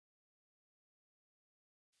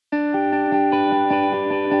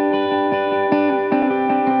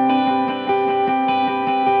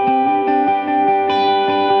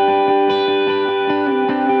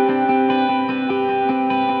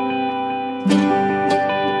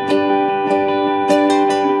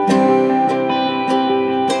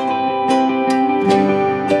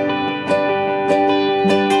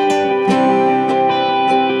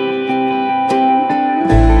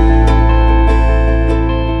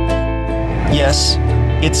yes,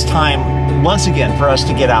 it's time once again for us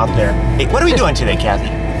to get out there. Hey, what are we doing today, Kathie?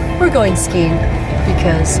 We're going skiing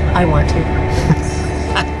because I want to.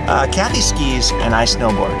 Kathie skis and I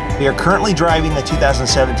snowboard. We are currently driving the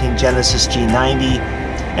 2017 Genesis G90,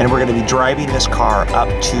 and we're going to be driving this car up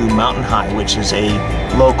to Mountain High, which is a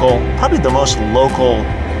local, probably the most local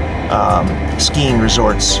skiing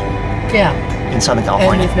resorts in Southern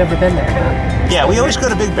California. And we've never been there, huh? Yeah, we always go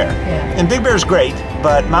to Big Bear. Yeah. And Big Bear's great,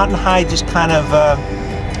 but Mountain High just kind of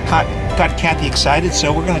got Kathie excited,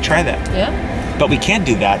 so we're going to try that. Yeah. But we can't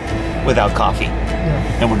do that without coffee.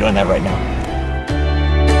 Yeah. And we're doing that right now.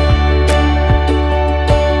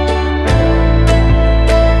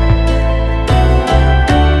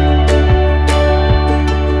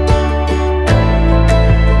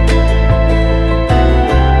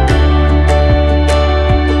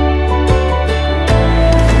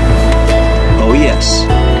 Oh yes.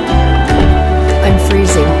 I'm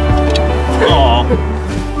freezing. Aw.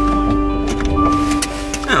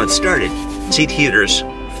 Oh, it started. Seat heaters,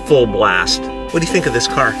 full blast. What do you think of this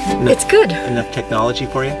car? It's good. Enough technology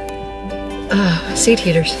for you? Seat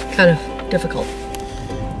heaters, kind of difficult.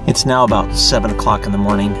 It's now about 7 o'clock in the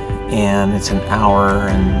morning, and it's an hour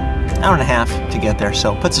and a half to get there,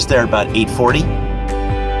 so it puts us there at about 8:40.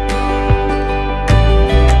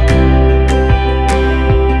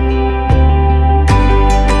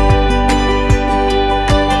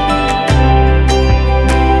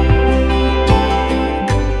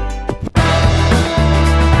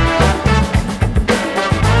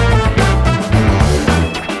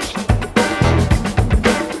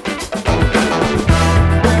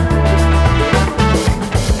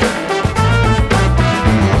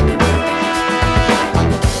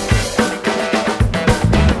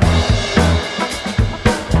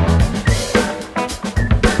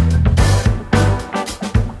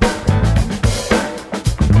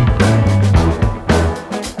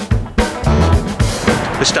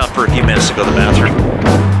 We stopped for a few minutes to go to the bathroom.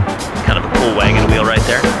 Kind of a cool wagon wheel right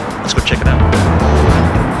there. Let's go check it out.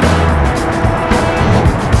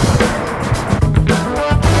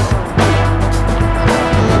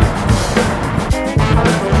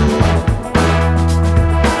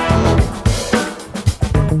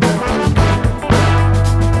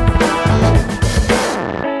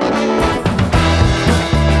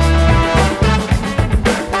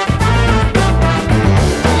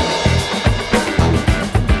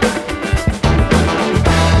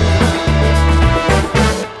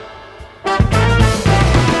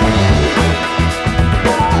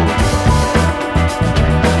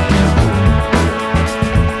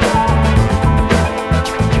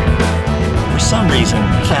 For some reason,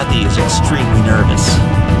 Kathie is extremely nervous.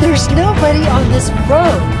 There's nobody on this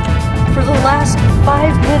road. For the last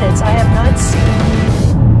 5 minutes, I have not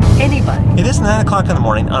seen anybody. It is 9 o'clock in the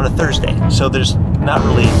morning on a Thursday, so there's not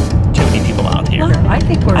really too many people out here. No, I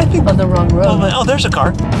think we're on the wrong road. Oh, there's a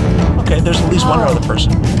car. Okay, there's at least one other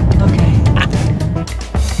person. Okay.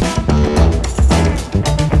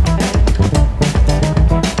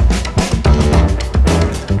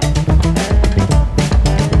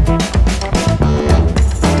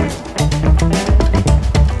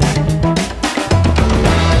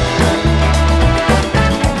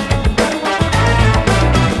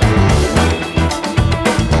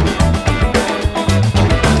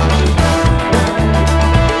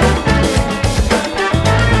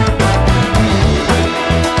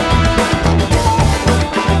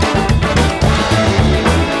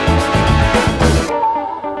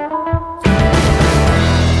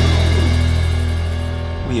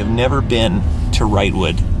 We have never been to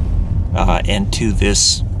Wrightwood and to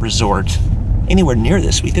this resort anywhere near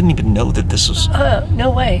this. We didn't even know that this was. No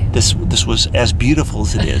way. This was as beautiful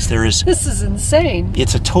as it is. There is. This is insane.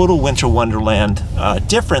 It's a total winter wonderland,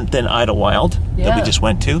 different than Idlewild that we just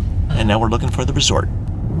went to, and now we're looking for the resort.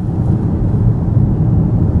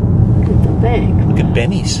 Look at the bank. Look at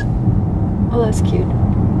Benny's. Oh, that's cute.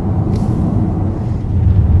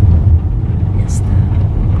 Is that?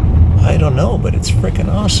 I don't know, but it's freaking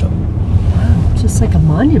awesome. Wow, just like a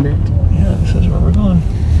monument. Yeah, this is where we're going.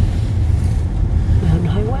 Mountain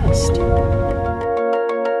High West.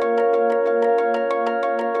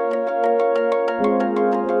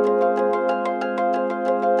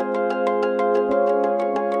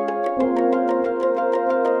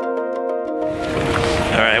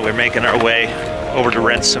 All right, we're making our way over to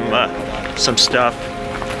rent some stuff.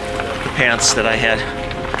 The pants that I had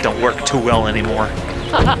don't work too well anymore.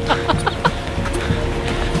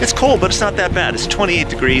 It's cold, but it's not that bad. It's 28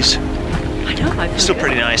 degrees. I know. I Still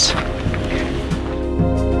pretty nice.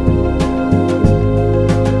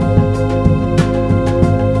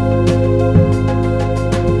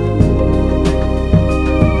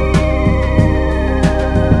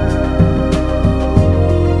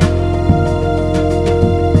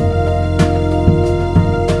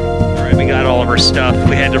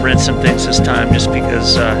 some things this time just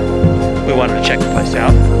because we wanted to check the place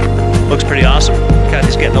out. Looks pretty awesome.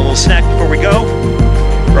 Kathie's getting a little snack before we go.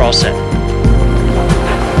 We're all set.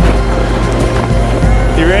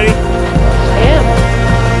 You ready? I am.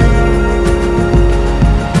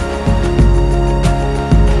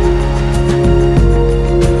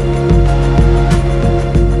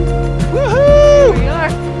 Woohoo! Here we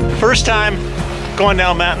are. First time going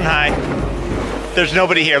down Mountain High. There's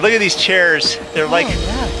nobody here. Look at these chairs. They're like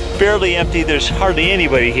barely empty. There's hardly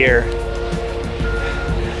anybody here.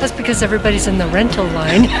 That's because everybody's in the rental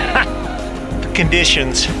line. The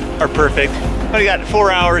conditions are perfect. Only got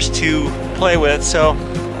 4 hours to play with, so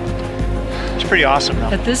it's pretty awesome though.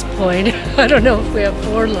 At this point, I don't know if we have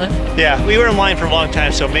 4 left. Yeah, we were in line for a long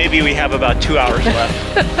time, so maybe we have about 2 hours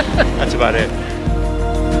left. That's about it.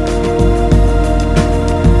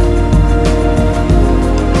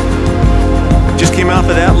 Just came off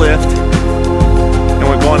of that lift, and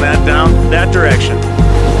we're going down that direction.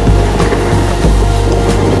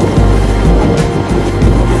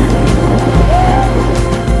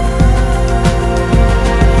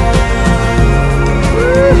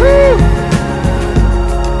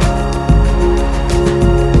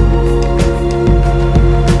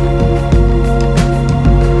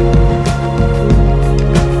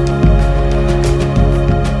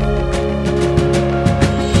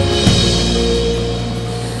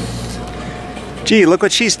 Gee, look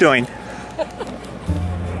what she's doing.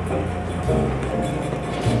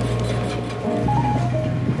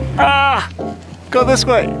 Ah! Go this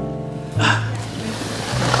way.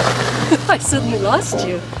 I suddenly lost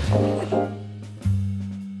you.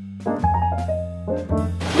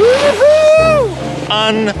 Woohoo!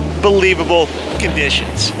 Unbelievable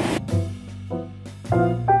conditions.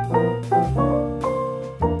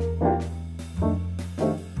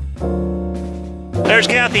 There's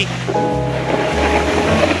Kathie.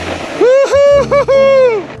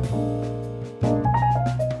 Woohoo!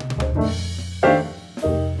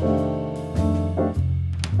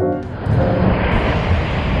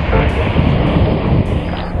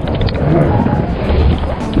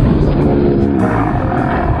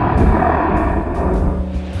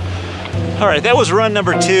 All right, that was run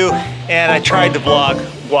number 2, and I tried to vlog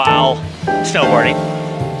while snowboarding.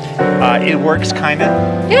 It works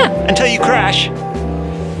kinda. Yeah. Until you crash.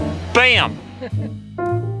 Bam!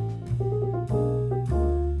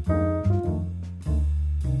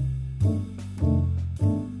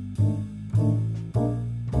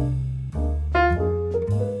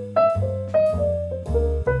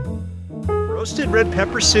 Roasted red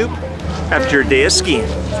pepper soup after a day of skiing.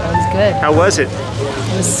 Sounds good. How was it?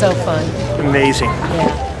 It was so fun. Amazing.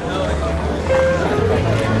 Yeah.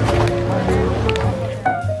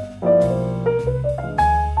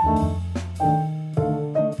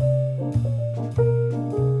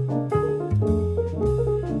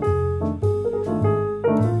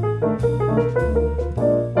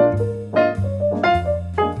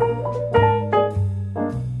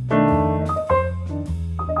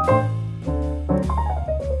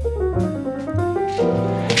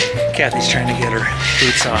 Kathie's trying to get her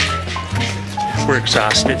boots off. We're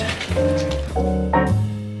exhausted.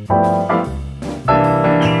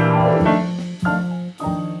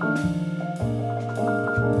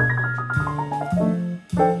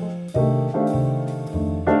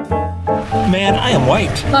 Man, I am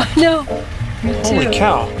white. I know. Me too. Holy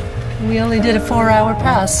cow. We only did a 4-hour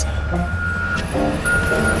pass.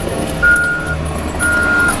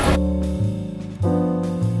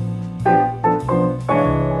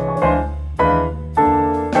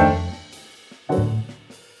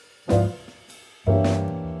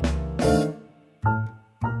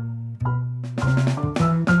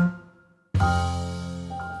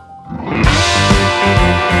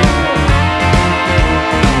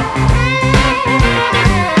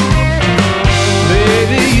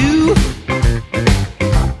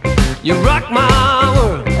 You rock my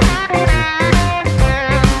world,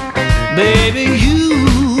 baby.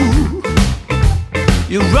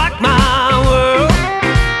 You rock my world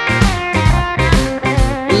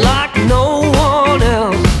like no one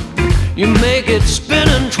else. You make it spin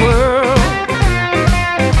and twirl,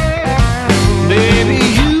 baby.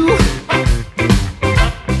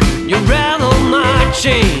 You rattle my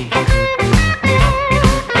chain.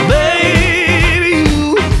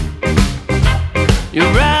 You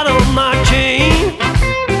rattle my chain.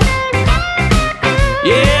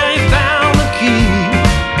 Yeah, you found the key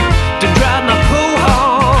to drive my poor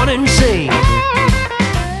heart insane.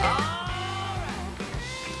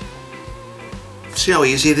 See how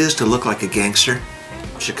easy it is to look like a gangster?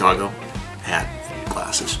 Chicago, hat,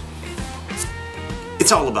 glasses.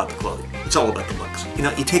 It's all about the clothing. It's all about the looks. You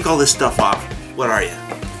know, you take all this stuff off, what are you?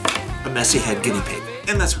 A messy head guinea pig.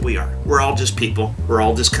 And that's what we are. We're all just people. We're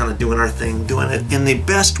all just kind of doing our thing, doing it in the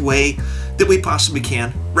best way that we possibly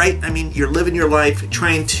can, right? I mean, you're living your life,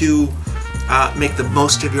 trying to make the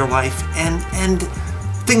most of your life, and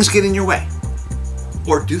things get in your way.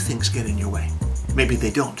 Or do things get in your way? Maybe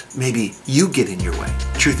they don't. Maybe you get in your way.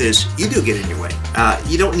 Truth is, you do get in your way.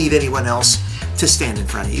 You don't need anyone else to stand in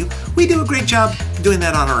front of you. We do a great job doing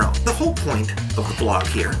that on our own. The whole point of the vlog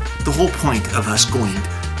here, the whole point of us going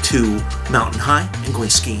to Mountain High and going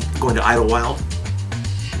skiing, going to Idlewild,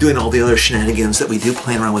 doing all the other shenanigans that we do,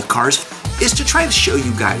 playing around with cars, is to try to show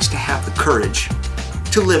you guys to have the courage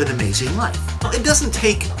to live an amazing life. Well, it doesn't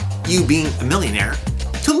take you being a millionaire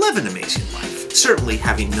to live an amazing life. Certainly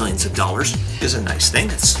having millions of dollars is a nice thing.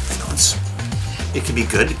 It can be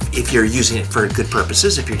good if you're using it for good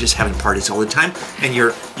purposes, if you're just having parties all the time and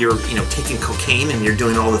you're taking cocaine and you're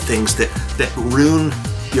doing all the things that ruin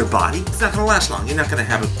your body. It's not going to last long. You're not going to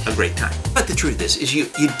have a great time. But the truth is you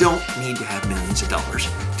don't need to have millions of dollars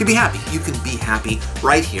to be happy. You can be happy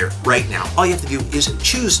right here, right now. All you have to do is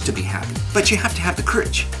choose to be happy. But you have to have the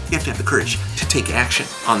courage. You have to have the courage to take action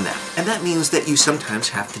on that. And that means that you sometimes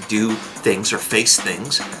have to do things or face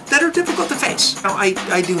things that are difficult to face. Now,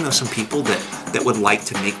 I do know some people that would like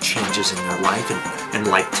to make changes in their life and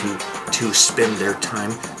like to spend their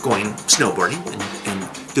time going snowboarding and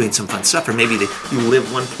doing some fun stuff, or maybe you live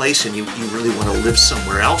one place and you really want to live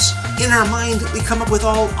somewhere else. In our mind, we come up with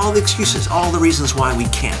all the excuses, all the reasons why we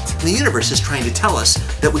can't. And the universe is trying to tell us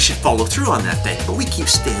that we should follow through on that thing, but we keep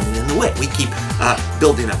standing in the way. We keep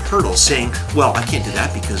building up hurdles, saying, well, I can't do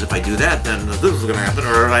that because if I do that, then this is going to happen,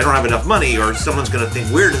 or I don't have enough money, or someone's going to think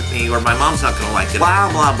weird of me, or my mom's not going to like it, blah,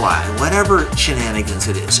 blah, blah. Whatever shenanigans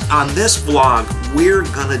it is. On this vlog, we're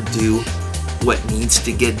going to do what needs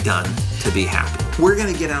to get done to be happy. We're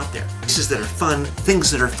going to get out there. Places that are fun,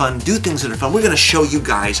 things that are fun, do things that are fun. We're going to show you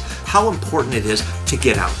guys how important it is to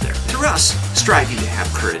get out there. For us, striving to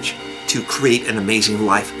have courage to create an amazing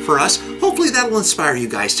life for us. Hopefully that will inspire you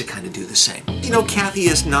guys to kind of do the same. You know, Kathie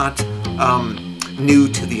is not new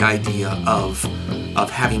to the idea of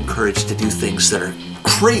having courage to do things that are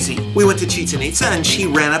crazy. We went to Chichen Itza and she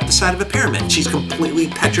ran up the side of a pyramid. She's completely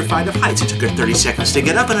petrified of heights. It took her 30 seconds to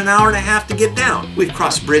get up and an hour and a half to get down. We've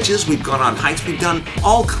crossed bridges, we've gone on hikes, we've done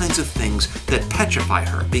all kinds of things that petrify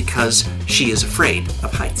her because she is afraid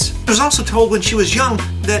of heights. She was also told when she was young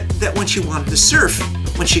that when she wanted to surf,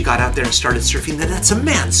 when she got out there and started surfing, that's a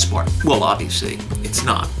man's sport. Well, obviously, it's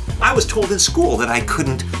not. I was told in school that I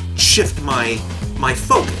couldn't shift my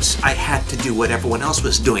focus. I had to do what everyone else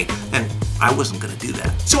was doing, and I wasn't going to do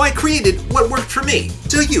that. So I created what worked for me.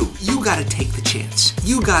 So you got to take the chance.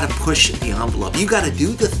 You got to push the envelope. You got to do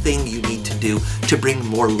the thing you need to do to bring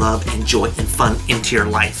more love and joy and fun into your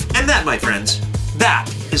life. And that, my friends,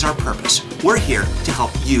 that is our purpose. We're here to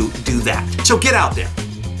help you do that. So get out there.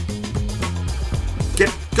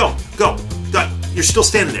 Go. You're still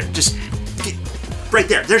standing there. Just get right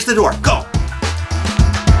there. There's the door. Go.